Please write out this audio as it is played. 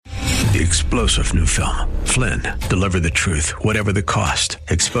The explosive new film, Flynn, deliver the truth, whatever the cost,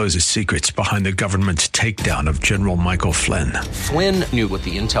 exposes secrets behind the government's takedown of General Michael Flynn. Flynn knew what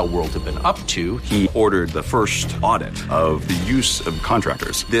the intel world had been up to. He ordered the first audit of the use of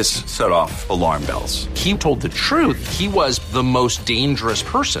contractors. This set off alarm bells. He told the truth. He was the most dangerous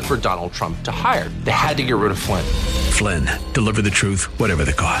person for Donald Trump to hire. They had to get rid of Flynn. Flynn, deliver the truth, whatever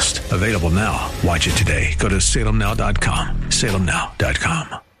the cost. Available now. Watch it today. Go to salemnow.com.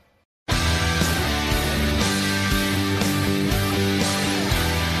 salemnow.com.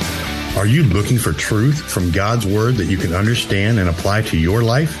 Are you looking for truth from God's Word that you can understand and apply to your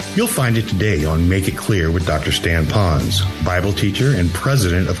life? You'll find it today on Make It Clear with Dr. Stan Pons, Bible teacher and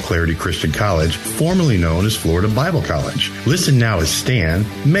president of Clarity Christian College, formerly known as Florida Bible College. Listen now as Stan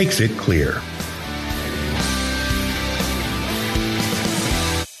makes it clear.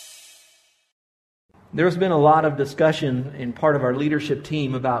 There's been a lot of discussion in part of our leadership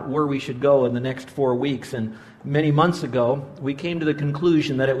team about where we should go in the next 4 weeks. And many months ago, we came to the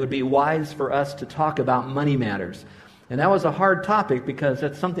conclusion that it would be wise for us to talk about money matters. And that was a hard topic because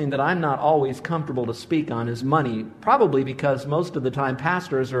that's something that I'm not always comfortable to speak on, is money. Probably because most of the time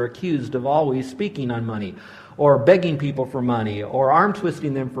pastors are accused of always speaking on money, or begging people for money, or arm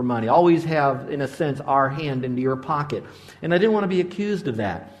twisting them for money. Always have, in a sense, our hand into your pocket. And I didn't want to be accused of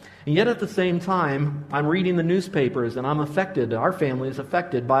that. And yet at the same time, I'm reading the newspapers and I'm affected, our family is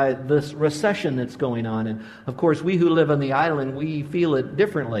affected by this recession that's going on. And of course, we who live on the island, we feel it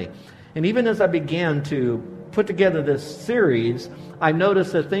differently. And even as I began to put together this series, I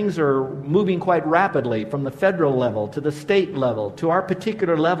noticed that things are moving quite rapidly from the federal level to the state level to our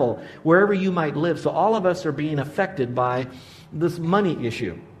particular level, wherever you might live. So all of us are being affected by this money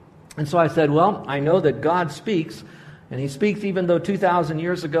issue. And so I said, well, I know that God speaks. And He speaks even though 2,000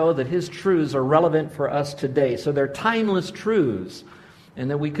 years ago that His truths are relevant for us today. So they're timeless truths, and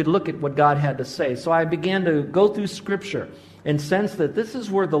that we could look at what God had to say. So I began to go through Scripture and sense that this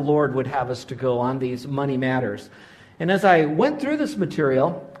is where the Lord would have us to go on these money matters. And as I went through this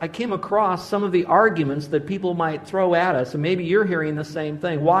material, I came across some of the arguments that people might throw at us, and maybe you're hearing the same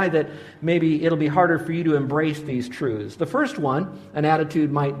thing, why that maybe it'll be harder for you to embrace these truths. The first one, an attitude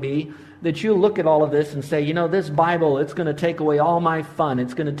might be, that you look at all of this and say, you know, this Bible, it's going to take away all my fun.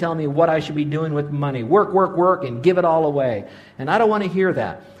 It's going to tell me what I should be doing with money. Work, work, work, and give it all away. And I don't want to hear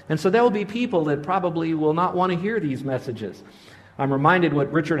that. And so there will be people that probably will not want to hear these messages. I'm reminded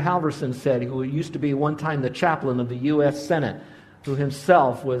what Richard Halverson said, who used to be one time the chaplain of the U.S. Senate, who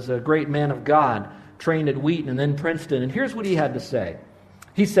himself was a great man of God, trained at Wheaton and then Princeton. And here's what he had to say.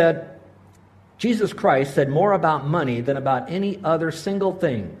 He said, Jesus Christ said more about money than about any other single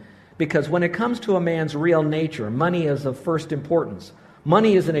thing. Because when it comes to a man's real nature, money is of first importance.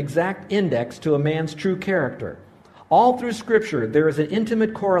 Money is an exact index to a man's true character. All through Scripture, there is an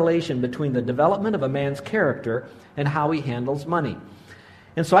intimate correlation between the development of a man's character and how he handles money.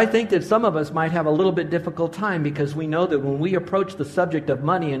 And so I think that some of us might have a little bit difficult time because we know that when we approach the subject of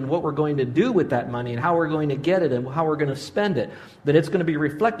money and what we're going to do with that money and how we're going to get it and how we're going to spend it, that it's going to be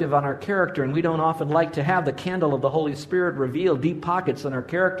reflective on our character, and we don't often like to have the candle of the Holy Spirit reveal deep pockets in our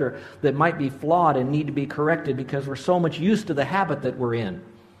character that might be flawed and need to be corrected because we're so much used to the habit that we're in.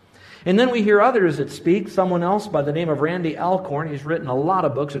 And then we hear others that speak. Someone else by the name of Randy Alcorn, he's written a lot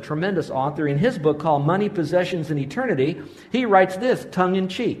of books, a tremendous author. In his book called Money, Possessions, and Eternity, he writes this,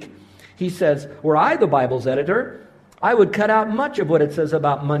 tongue-in-cheek. He says, were I the Bible's editor, I would cut out much of what it says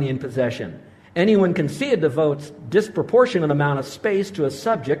about money and possession. Anyone can see it devotes disproportionate amount of space to a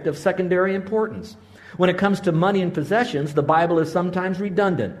subject of secondary importance. When it comes to money and possessions, the Bible is sometimes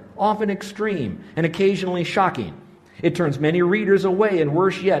redundant, often extreme, and occasionally shocking. It turns many readers away and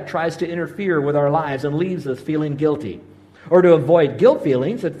worse yet, tries to interfere with our lives and leaves us feeling guilty. Or to avoid guilt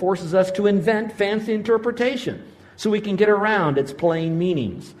feelings, it forces us to invent fancy interpretation so we can get around its plain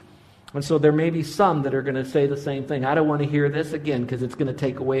meanings. And so there may be some that are going to say the same thing. I don't want to hear this again because it's going to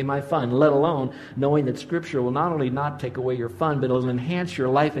take away my fun, let alone knowing that Scripture will not only not take away your fun, but it'll enhance your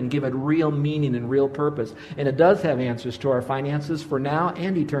life and give it real meaning and real purpose. And it does have answers to our finances for now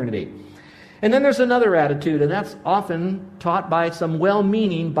and eternity. And then there's another attitude, and that's often taught by some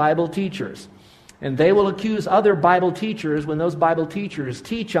well-meaning Bible teachers. And they will accuse other Bible teachers when those Bible teachers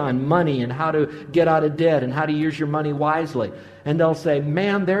teach on money and how to get out of debt and how to use your money wisely. And they'll say,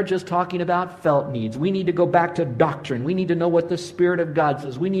 man, they're just talking about felt needs. We need to go back to doctrine. We need to know what the Spirit of God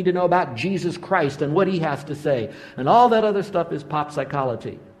says. We need to know about Jesus Christ and what He has to say. And all that other stuff is pop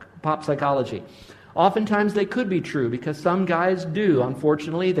psychology. Oftentimes they could be true because some guys do.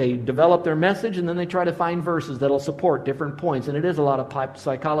 Unfortunately, they develop their message and then they try to find verses that'll support different points. And it is a lot of pop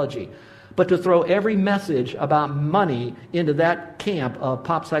psychology. But to throw every message about money into that camp of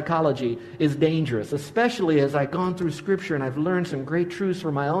pop psychology is dangerous, especially as I've gone through Scripture and I've learned some great truths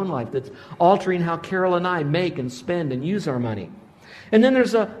for my own life that's altering how Carol and I make and spend and use our money. And then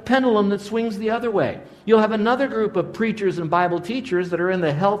there's a pendulum that swings the other way. You'll have another group of preachers and Bible teachers that are in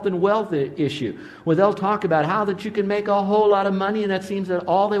the health and wealth issue, where they'll talk about how that you can make a whole lot of money, and that seems that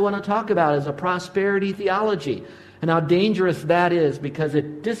all they want to talk about is a prosperity theology. And how dangerous that is, because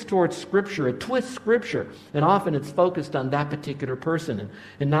it distorts Scripture, it twists Scripture, and often it's focused on that particular person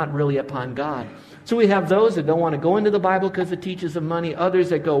and not really upon God. So we have those that don't want to go into the Bible because it teaches them money, others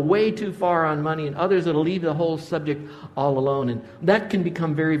that go way too far on money, and others that will leave the whole subject all alone. And that can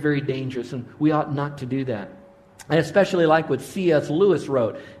become very, very dangerous, and we ought not to do that. I especially like what C.S. Lewis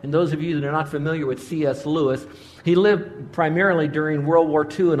wrote. And those of you that are not familiar with C.S. Lewis, he lived primarily during World War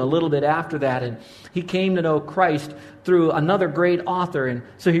II and a little bit after that. And he came to know Christ through another great author. And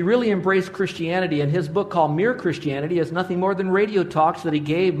so he really embraced Christianity. And his book called Mere Christianity is nothing more than radio talks that he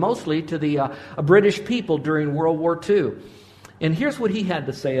gave mostly to the British people during World War II. And here's what he had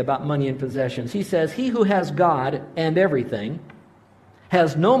to say about money and possessions. He says, "He who has God and everything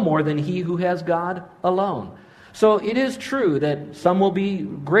has no more than he who has God alone." So it is true that some will be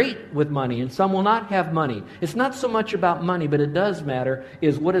great with money and some will not have money. It's not so much about money, but it does matter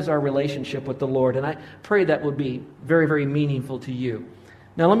is what is our relationship with the Lord. And I pray that will be very, very meaningful to you.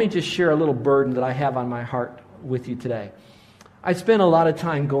 Now let me just share a little burden that I have on my heart with you today. I spent a lot of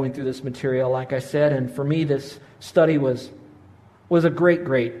time going through this material, like I said, and for me this study was a great,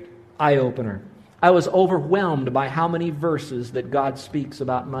 great eye-opener. I was overwhelmed by how many verses that God speaks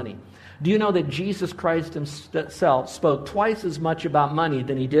about money. Do you know that Jesus Christ himself spoke twice as much about money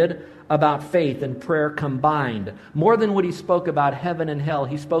than he did about faith and prayer combined? More than what he spoke about heaven and hell,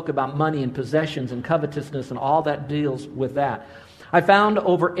 he spoke about money and possessions and covetousness and all that deals with that. I found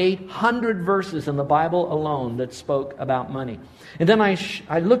over 800 verses in the Bible alone that spoke about money. And then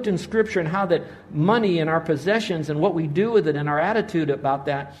I looked in Scripture and how that money and our possessions and what we do with it and our attitude about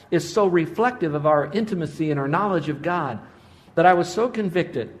that is so reflective of our intimacy and our knowledge of God that I was so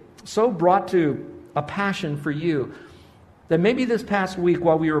convicted, so brought to a passion for you, that maybe this past week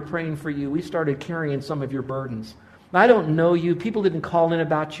while we were praying for you, we started carrying some of your burdens. I don't know you. People didn't call in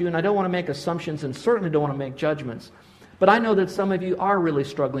about you, and I don't want to make assumptions and certainly don't want to make judgments. But I know that some of you are really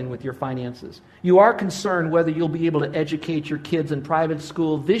struggling with your finances. You are concerned whether you'll be able to educate your kids in private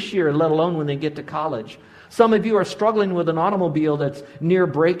school this year, let alone when they get to college. Some of you are struggling with an automobile that's near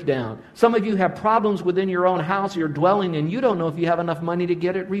breakdown. Some of you have problems within your own house you're dwelling in. You don't know if you have enough money to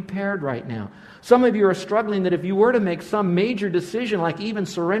get it repaired right now. Some of you are struggling that if you were to make some major decision, like even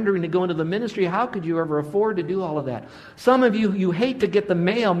surrendering to go into the ministry, how could you ever afford to do all of that? Some of you hate to get the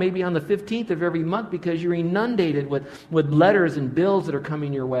mail maybe on the 15th of every month because you're inundated with letters and bills that are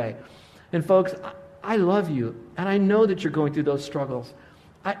coming your way. And folks, I love you, and I know that you're going through those struggles.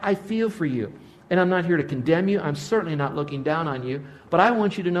 I feel for you. And I'm not here to condemn you. I'm certainly not looking down on you. But I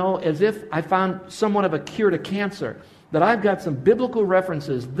want you to know, as if I found somewhat of a cure to cancer, that I've got some biblical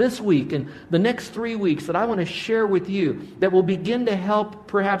references this week and the next 3 weeks that I want to share with you that will begin to help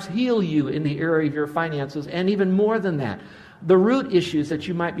perhaps heal you in the area of your finances, and even more than that, the root issues that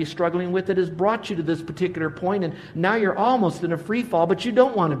you might be struggling with that has brought you to this particular point, and now you're almost in a free fall, but you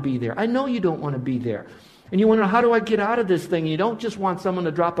don't want to be there. I know you don't want to be there. And you wonder, how do I get out of this thing? And you don't just want someone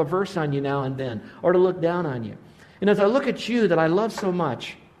to drop a verse on you now and then or to look down on you. And as I look at you that I love so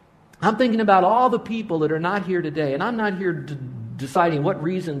much, I'm thinking about all the people that are not here today. And I'm not here deciding what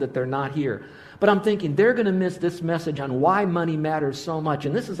reason that they're not here. But I'm thinking they're going to miss this message on why money matters so much.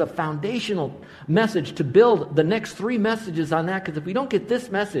 And this is a foundational message to build the next 3 messages on that. Because if we don't get this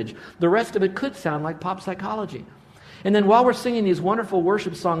message, the rest of it could sound like pop psychology. And then while we're singing these wonderful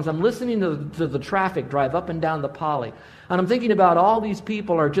worship songs, I'm listening to the traffic drive up and down the Poly. And I'm thinking about all these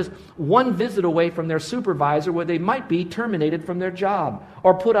people are just one visit away from their supervisor where they might be terminated from their job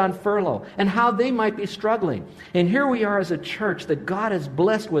or put on furlough, and how they might be struggling. And here we are as a church that God has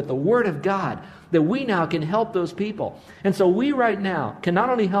blessed with the Word of God, that we now can help those people. And so we right now can not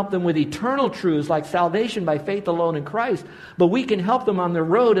only help them with eternal truths like salvation by faith alone in Christ, but we can help them on the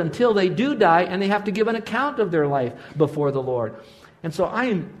road until they do die and they have to give an account of their life before the Lord. And so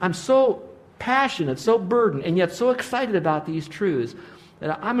I'm so passionate, so burdened, and yet so excited about these truths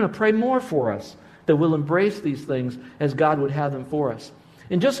that I'm going to pray more for us, that we'll embrace these things as God would have them for us.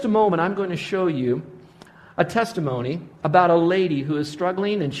 In just a moment, I'm going to show you a testimony about a lady who is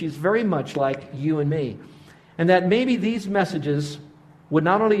struggling, and she's very much like you and me. And that maybe these messages would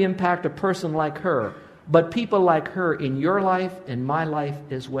not only impact a person like her, but people like her in your life and my life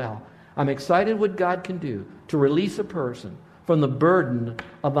as well. I'm excited what God can do to release a person from the burden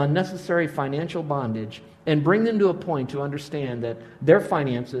of unnecessary financial bondage and bring them to a point to understand that their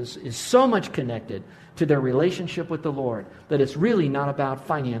finances is so much connected to their relationship with the Lord that it's really not about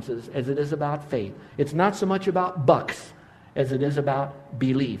finances as it is about faith. It's not so much about bucks as it is about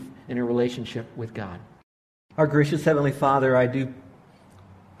belief in a relationship with God. Our gracious Heavenly Father, I do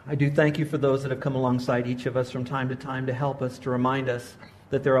thank you for those that have come alongside each of us from time to time to help us, to remind us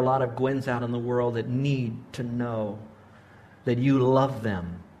that there are a lot of Gwens out in the world that need to know that you love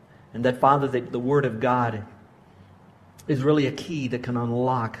them, and that, Father, that the Word of God is really a key that can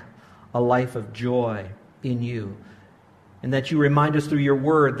unlock a life of joy in you, and that you remind us through your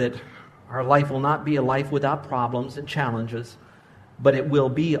Word that our life will not be a life without problems and challenges, but it will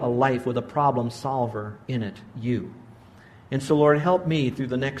be a life with a problem solver in it, you. And so, Lord, help me through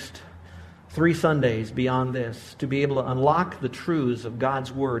the next 3 Sundays beyond this to be able to unlock the truths of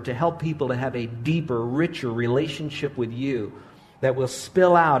God's Word, to help people to have a deeper, richer relationship with you that will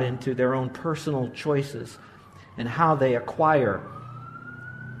spill out into their own personal choices and how they acquire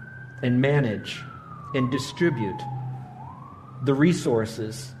and manage and distribute the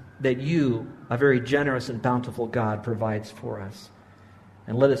resources that you, a very generous and bountiful God, provides for us.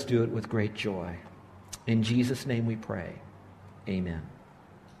 And let us do it with great joy. In Jesus' name we pray. Amen.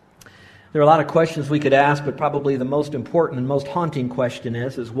 There are a lot of questions we could ask, but probably the most important and most haunting question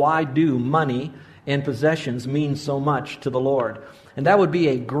is why do money and possessions mean so much to the Lord? And that would be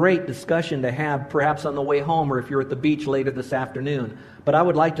a great discussion to have perhaps on the way home or if you're at the beach later this afternoon. But I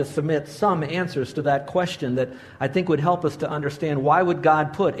would like to submit some answers to that question that I think would help us to understand why would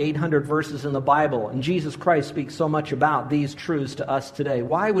God put 800 verses in the Bible and Jesus Christ speaks so much about these truths to us today.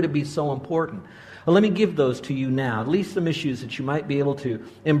 Why would it be so important? Well, let me give those to you now, at least some issues that you might be able to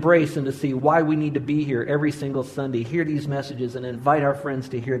embrace and to see why we need to be here every single Sunday, hear these messages, and invite our friends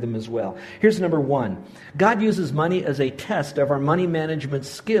to hear them as well. Here's number 1. God uses money as a test of our money management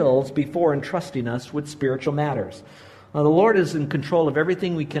skills before entrusting us with spiritual matters. Now, the Lord is in control of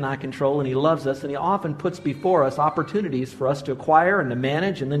everything we cannot control, and He loves us, and He often puts before us opportunities for us to acquire and to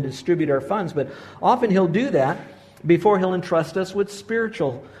manage and then distribute our funds. But often He'll do that before He'll entrust us with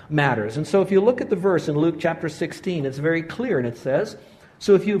spiritual matters. And so if you look at the verse in Luke chapter 16, it's very clear, and it says,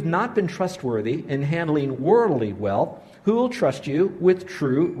 "So if you have not been trustworthy in handling worldly wealth, who will trust you with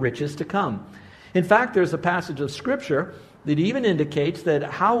true riches to come?" In fact, there's a passage of Scripture that even indicates that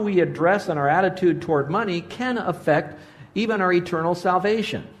how we address and our attitude toward money can affect even our eternal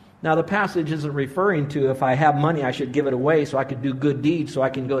salvation. Now, the passage isn't referring to if I have money, I should give it away so I could do good deeds so I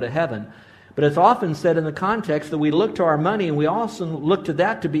can go to heaven. But it's often said in the context that we look to our money and we also look to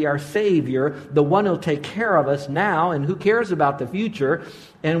that to be our Savior, the one who'll take care of us now and who cares about the future.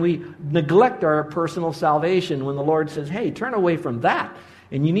 And we neglect our personal salvation when the Lord says, hey, turn away from that.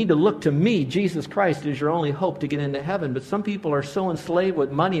 And you need to look to me, Jesus Christ, as your only hope to get into heaven. But some people are so enslaved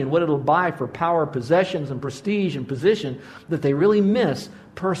with money and what it'll buy for power, possessions, and prestige and position that they really miss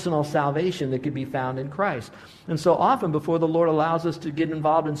personal salvation that could be found in Christ. And so often before the Lord allows us to get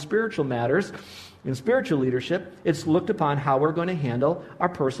involved in spiritual matters, in spiritual leadership, it's looked upon how we're going to handle our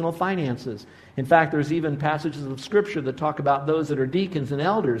personal finances. In fact, there's even passages of Scripture that talk about those that are deacons and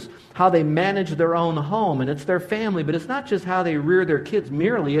elders, how they manage their own home, and it's their family. But it's not just how they rear their kids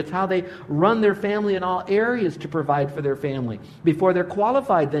merely, it's how they run their family in all areas to provide for their family before they're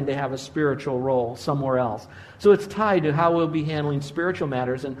qualified then to have a spiritual role somewhere else. So it's tied to how we'll be handling spiritual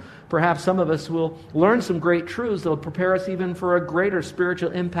matters, and perhaps some of us will learn some great truths that will prepare us even for a greater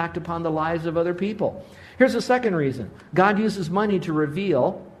spiritual impact upon the lives of other people. Here's the second reason. God uses money to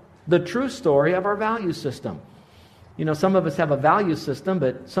reveal the true story of our value system. You know, some of us have a value system,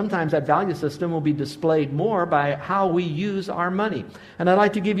 but sometimes that value system will be displayed more by how we use our money. And I'd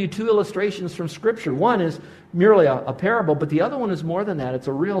like to give you 2 illustrations from Scripture. One is merely a parable, but the other one is more than that. It's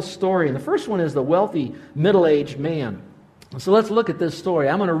a real story. And the first one is the wealthy middle-aged man. So let's look at this story.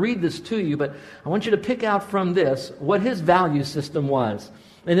 I'm going to read this to you, but I want you to pick out from this what his value system was.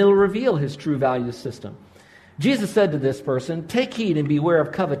 And it'll reveal his true value system. Jesus said to this person, "Take heed and beware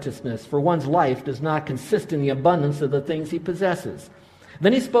of covetousness, for one's life does not consist in the abundance of the things he possesses."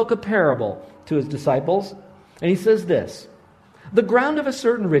 Then he spoke a parable to his disciples, and he says this, "The ground of a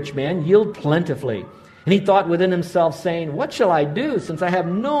certain rich man yielded plentifully. And he thought within himself, saying, 'What shall I do, since I have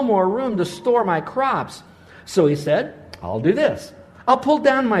no more room to store my crops?' So he said, 'I'll do this. I'll pull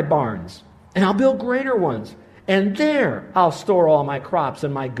down my barns, and I'll build greater ones, and there I'll store all my crops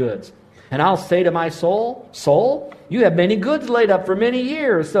and my goods. And I'll say to my soul, Soul, you have many goods laid up for many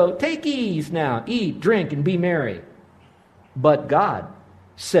years, so take ease now, eat, drink, and be merry.' But God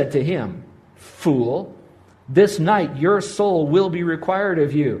said to him, 'Fool, this night your soul will be required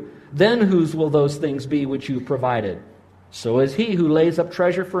of you. Then whose will those things be which you provided?' So is he who lays up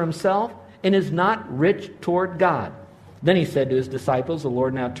treasure for himself and is not rich toward God. Then he said to his disciples, the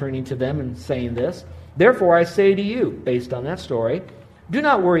Lord now turning to them and saying this, therefore I say to you, based on that story, do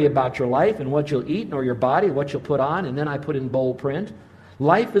not worry about your life and what you'll eat, nor your body, what you'll put on. And then I put in bold print,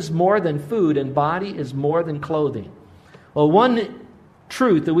 life is more than food and body is more than clothing. Well, one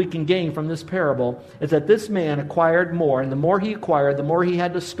truth that we can gain from this parable is that this man acquired more, and the more he acquired, the more he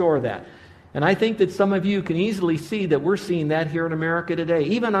had to store that. And I think that some of you can easily see that we're seeing that here in America today,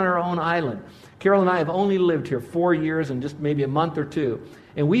 even on our own island. Carol and I have only lived here 4 years and just maybe a month or two.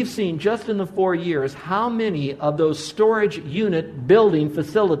 And we've seen just in the 4 years how many of those storage unit building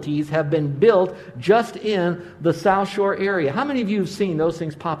facilities have been built just in the South Shore area. How many of you have seen those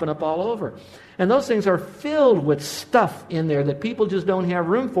things popping up all over? And those things are filled with stuff in there that people just don't have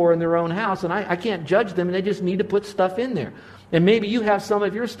room for in their own house. And I can't judge them, and they just need to put stuff in there. And maybe you have some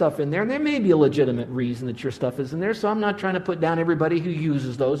of your stuff in there, and there may be a legitimate reason that your stuff is in there. So I'm not trying to put down everybody who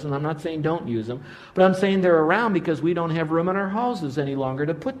uses those, and I'm not saying don't use them. But I'm saying they're around because we don't have room in our houses any longer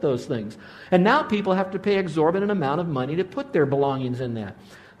to put those things. And now people have to pay exorbitant amount of money to put their belongings in that.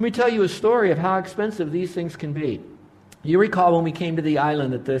 Let me tell you a story of how expensive these things can be. You recall when we came to the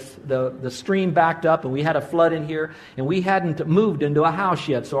island that the stream backed up and we had a flood in here, and we hadn't moved into a house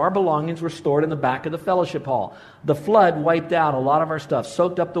yet, so our belongings were stored in the back of the fellowship hall. The flood wiped out a lot of our stuff,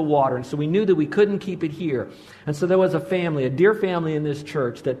 soaked up the water, and so we knew that we couldn't keep it here. And so there was a family, a dear family in this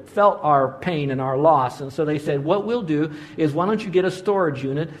church that felt our pain and our loss, and so they said, what we'll do is why don't you get a storage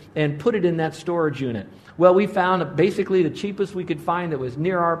unit and put it in that storage unit. Well, we found basically the cheapest we could find that was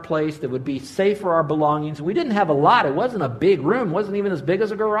near our place, that would be safe for our belongings. We didn't have a lot. It wasn't a big room. It wasn't even as big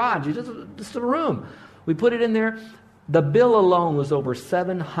as a garage. It was just a room. We put it in there. The bill alone was over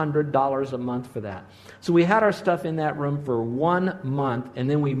 $700 a month for that. So we had our stuff in that room for 1 month, and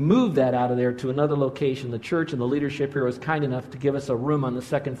then we moved that out of there to another location. The church and the leadership here was kind enough to give us a room on the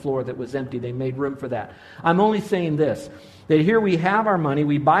second floor that was empty. They made room for that. I'm only saying this, that here we have our money,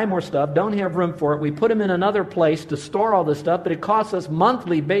 we buy more stuff, don't have room for it, we put them in another place to store all this stuff, but it costs us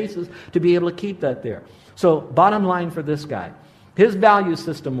monthly basis to be able to keep that there. So bottom line for this guy, his value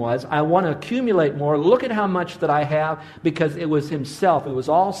system was, I want to accumulate more. Look at how much that I have, because it was himself. It was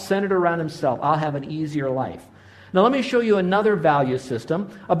all centered around himself. I'll have an easier life. Now let me show you another value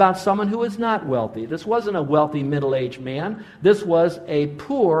system about someone who is not wealthy. This wasn't a wealthy middle-aged man. This was a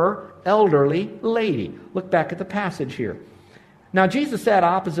poor elderly lady. Look back at the passage here. Now Jesus sat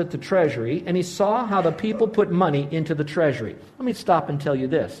opposite the treasury, and he saw how the people put money into the treasury. Let me stop and tell you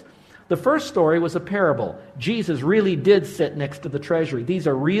this. The first story was a parable. Jesus really did sit next to the treasury. These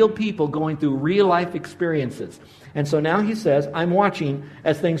are real people going through real life experiences. And so now he says, I'm watching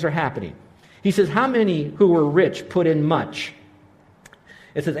as things are happening. He says, how many who were rich put in much?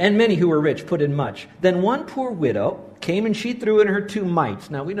 It says, and many who were rich put in much. Then one poor widow came and she threw in her 2 mites.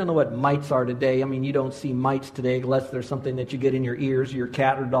 Now, we don't know what mites are today. I mean, you don't see mites today unless there's something that you get in your ears, your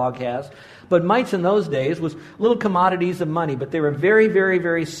cat or dog has. But mites in those days was little commodities of money, but they were very, very,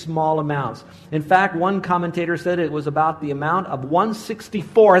 very small amounts. In fact, one commentator said it was about the amount of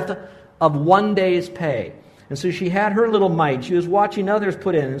 1/64th of 1 day's pay. And so she had her little mite. She was watching others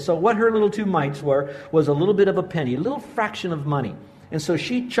put in. And so what her little 2 mites were was a little bit of a penny, a little fraction of money. And so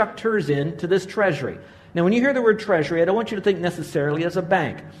she chucked hers in to this treasury. Now, when you hear the word treasury, I don't want you to think necessarily as a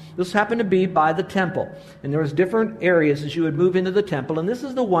bank. This happened to be by the temple. And there was different areas as you would move into the temple. And this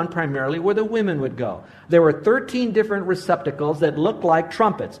is the one primarily where the women would go. There were 13 different receptacles that looked like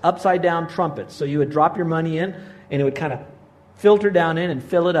trumpets, upside down trumpets. So you would drop your money in, and it would kind of filter down in and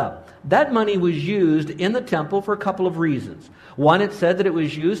fill it up. That money was used in the temple for a couple of reasons. One, it said that it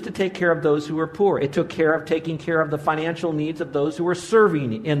was used to take care of those who were poor. It took care of taking care of the financial needs of those who were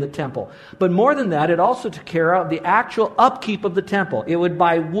serving in the temple. But more than that, it also took care of the actual upkeep of the temple. It would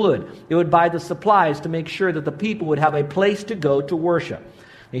buy wood. It would buy the supplies to make sure that the people would have a place to go to worship.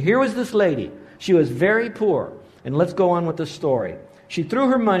 Now, here was this lady. She was very poor. And let's go on with the story. She threw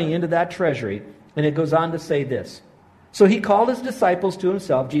her money into that treasury, and it goes on to say this. So he called his disciples to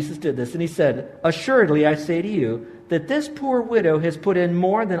himself. Jesus did this, and he said, assuredly, I say to you, that this poor widow has put in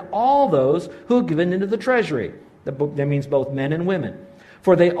more than all those who have given into the treasury. That means both men and women.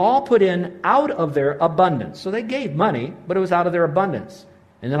 For they all put in out of their abundance. So they gave money, but it was out of their abundance.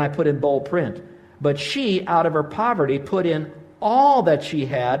 And then I put in bold print. But she, out of her poverty, put in all that she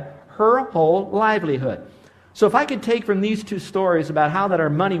had, her whole livelihood. So if I could take from these 2 stories about how that our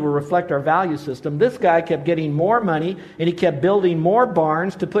money will reflect our value system, this guy kept getting more money, and he kept building more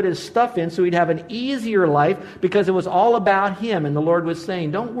barns to put his stuff in so he'd have an easier life, because it was all about him. And the Lord was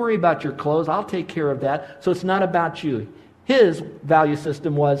saying, don't worry about your clothes, I'll take care of that. So it's not about you. His value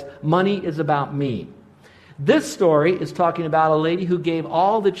system was, money is about me. This story is talking about a lady who gave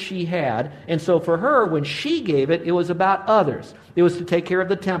all that she had, and so for her, when she gave it, it was about others. It was to take care of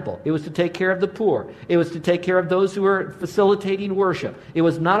the temple. It was to take care of the poor. It was to take care of those who were facilitating worship. It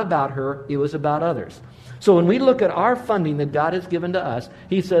was not about her, it was about others. So when we look at our funding that God has given to us,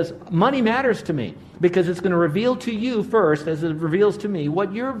 He says, money matters to me because it's going to reveal to you first, as it reveals to me,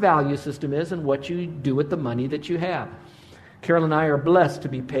 what your value system is and what you do with the money that you have. Carol and I are blessed to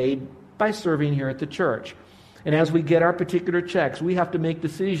be paid by serving here at the church. And as we get our particular checks, we have to make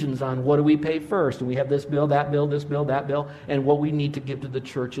decisions on what do we pay first. And we have this bill, that bill, this bill, that bill, and what we need to give to the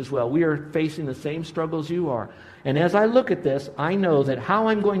church as well. We are facing the same struggles you are. And as I look at this, I know that how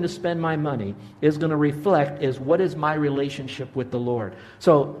I'm going to spend my money is going to reflect is what is my relationship with the Lord.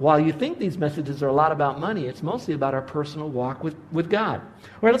 So while you think these messages are a lot about money, it's mostly about our personal walk with God.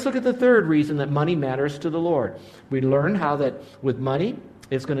 All right, let's look at the third reason that money matters to the Lord. We learn how that with money,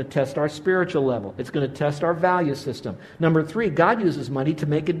 it's going to test our spiritual level. It's going to test our value system. Number 3, God uses money to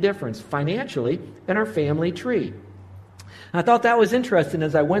make a difference financially in our family tree. I thought that was interesting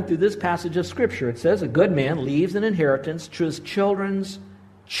as I went through this passage of Scripture. It says, a good man leaves an inheritance to his children's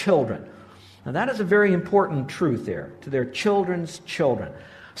children. Now that is a very important truth there, to their children's children.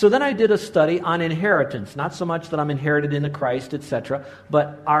 So then I did a study on inheritance, not so much that I'm inherited into Christ, etc.,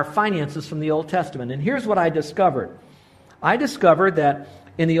 but our finances from the Old Testament. And here's what I discovered. I discovered that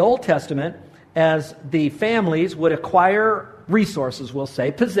in the Old Testament, as the families would acquire resources, we'll say,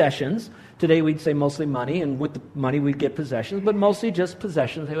 possessions. Today we'd say mostly money, and with the money we'd get possessions, but mostly just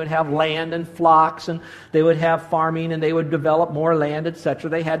possessions. They would have land and flocks, and they would have farming, and they would develop more land, etc.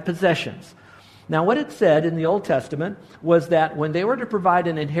 They had possessions. Now what it said in the Old Testament was that when they were to provide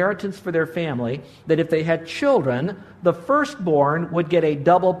an inheritance for their family, that if they had children, the firstborn would get a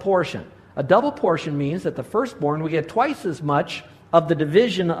double portion. A double portion means that the firstborn would get twice as much of the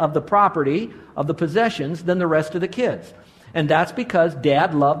division of the property, of the possessions, than the rest of the kids. And that's because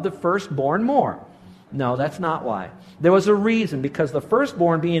Dad loved the firstborn more. No, that's not why. There was a reason, because the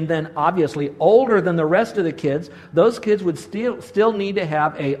firstborn being then obviously older than the rest of the kids, those kids would still need to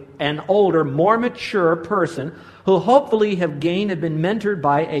have an older, more mature person who hopefully have been mentored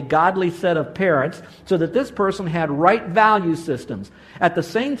by a godly set of parents so that this person had right value systems. At the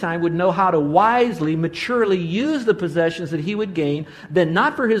same time would know how to wisely, maturely use the possessions that he would gain, then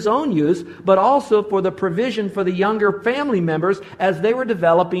not for his own use, but also for the provision for the younger family members as they were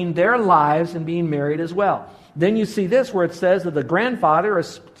developing their lives and being married as well. Then you see this where it says that the grandfather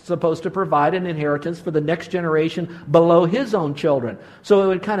is supposed to provide an inheritance for the next generation below his own children. So it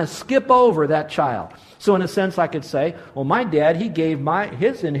would kind of skip over that child. So in a sense I could say, well, my dad, he gave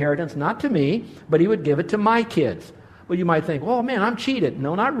his inheritance not to me, but he would give it to my kids. Well, you might think, oh man, I'm cheated.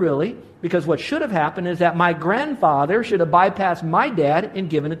 No, not really. Because what should have happened is that my grandfather should have bypassed my dad and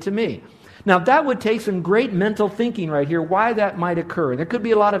given it to me. Now, that would take some great mental thinking right here, why that might occur. There could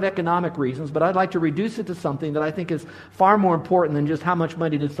be a lot of economic reasons, but I'd like to reduce it to something that I think is far more important than just how much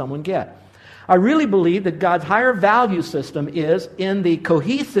money did someone get. I really believe that God's higher value system is in the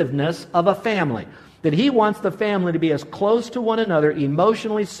cohesiveness of a family. That He wants the family to be as close to one another,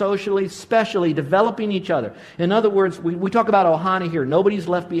 emotionally, socially, spatially, developing each other. In other words, we talk about ohana here. Nobody's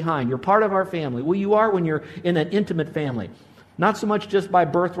left behind. You're part of our family. Well, you are when you're in an intimate family. Not so much just by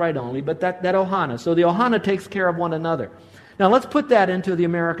birthright only, but that ohana. So the ohana takes care of one another. Now let's put that into the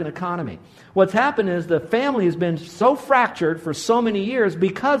American economy. What's happened is the family has been so fractured for so many years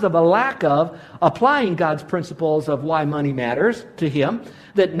because of a lack of applying God's principles of why money matters to Him,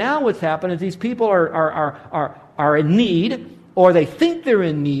 that now what's happened is these people are in need, or they think they're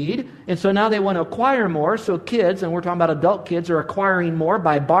in need, and so now they want to acquire more. So kids, and we're talking about adult kids, are acquiring more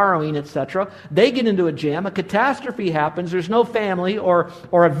by borrowing, etc. They get into a jam. A catastrophe happens. There's no family or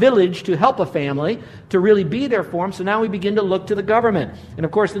a village to help a family to really be there for them. So now we begin to look to the government. And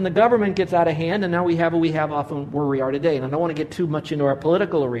of course, then the government gets out of hand, and now we have what we have often where we are today. And I don't want to get too much into our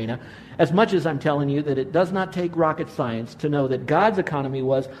political arena, as much as I'm telling you that it does not take rocket science to know that God's economy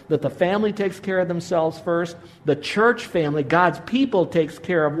was that the family takes care of themselves first, the church family, God's people, takes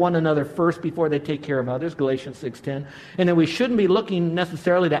care of one another first before they take care of others, Galatians 6:10, and that we shouldn't be looking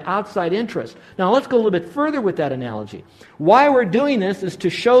necessarily to outside interest. Now let's go a little bit further with that analogy. Why we're doing this is to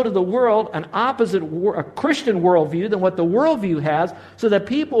show to the world an opposite, a Christian worldview than what the worldview has, so that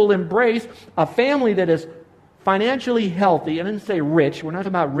people will embrace a family that is financially healthy. I didn't say rich. We're not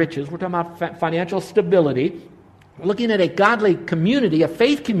talking about riches. We're talking about financial stability. We're looking at a godly community, a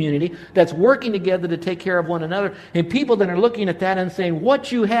faith community that's working together to take care of one another, and people that are looking at that and saying,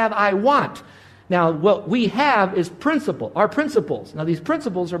 what you have, I want. Now, what we have is our principles. Now, these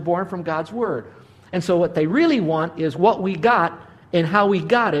principles are born from God's Word. And so what they really want is what we got and how we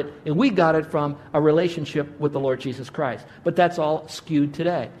got it, and we got it from a relationship with the Lord Jesus Christ. But that's all skewed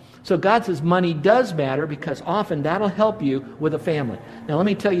today. So God says money does matter because often that'll help you with a family. Now let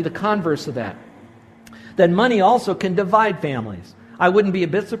me tell you the converse of that. Then money also can divide families. I wouldn't be a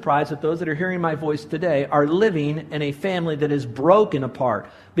bit surprised if those that are hearing my voice today are living in a family that is broken apart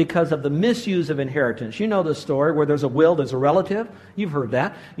because of the misuse of inheritance. You know the story where there's a will, there's a relative. You've heard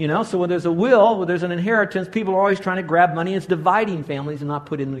that, So when there's a will, when there's an inheritance, people are always trying to grab money. It's dividing families and not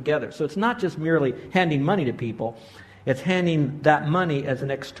putting them together. So it's not just merely handing money to people. It's handing that money as an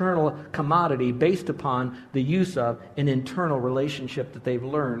external commodity based upon the use of an internal relationship that they've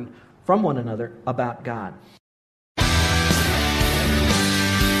learned from one another about God.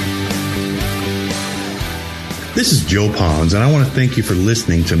 This is Joe Pons, and I want to thank you for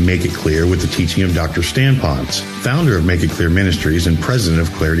listening to Make It Clear with the teaching of Dr. Stan Pons, founder of Make It Clear Ministries and president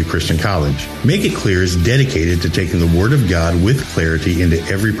of Clarity Christian College. Make It Clear is dedicated to taking the Word of God with clarity into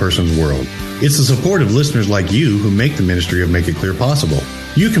every person's world. It's the support of listeners like you who make the ministry of Make It Clear possible.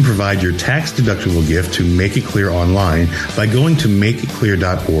 You can provide your tax-deductible gift to Make It Clear online by going to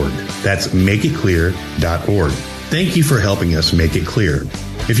makeitclear.org. That's makeitclear.org. Thank you for helping us make it clear.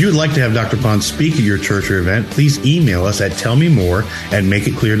 If you would like to have Dr. Pons speak at your church or event, please email us at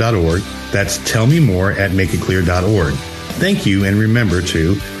tellmemore@makeitclear.org. That's tellmemore@makeitclear.org. Thank you, and remember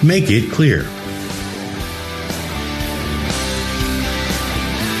to make it clear.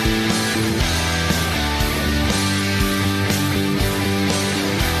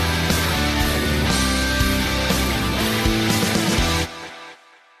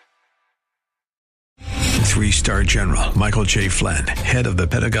 Three-star General Michael J. Flynn, head of the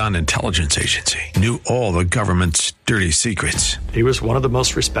Pentagon Intelligence Agency, knew all the government's dirty secrets. He was one of the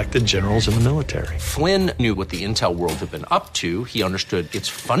most respected generals in the military. Flynn knew what the intel world had been up to. He understood its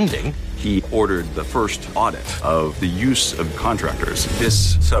funding. He ordered the first audit of the use of contractors.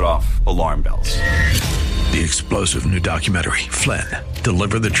 This set off alarm bells. The explosive new documentary, Flynn,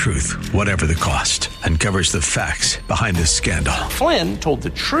 Deliver the Truth, Whatever the Cost, uncovers the facts behind this scandal. Flynn told the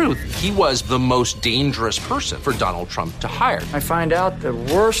truth. He was the most dangerous person for Donald Trump to hire. I find out the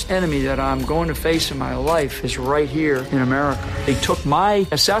worst enemy that I'm going to face in my life is right here in America. They took my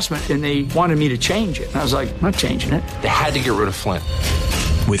assessment and they wanted me to change it. And I was like, I'm not changing it. They had to get rid of Flynn.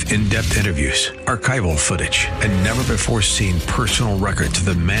 With in-depth interviews, archival footage, and never-before-seen personal records of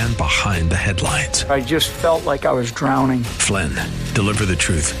the man behind the headlines. I just felt like I was drowning. Flynn, Deliver the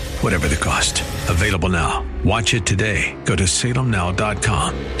Truth, Whatever the Cost. Available now. Watch it today. Go to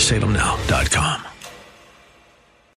salemnow.com. salemnow.com.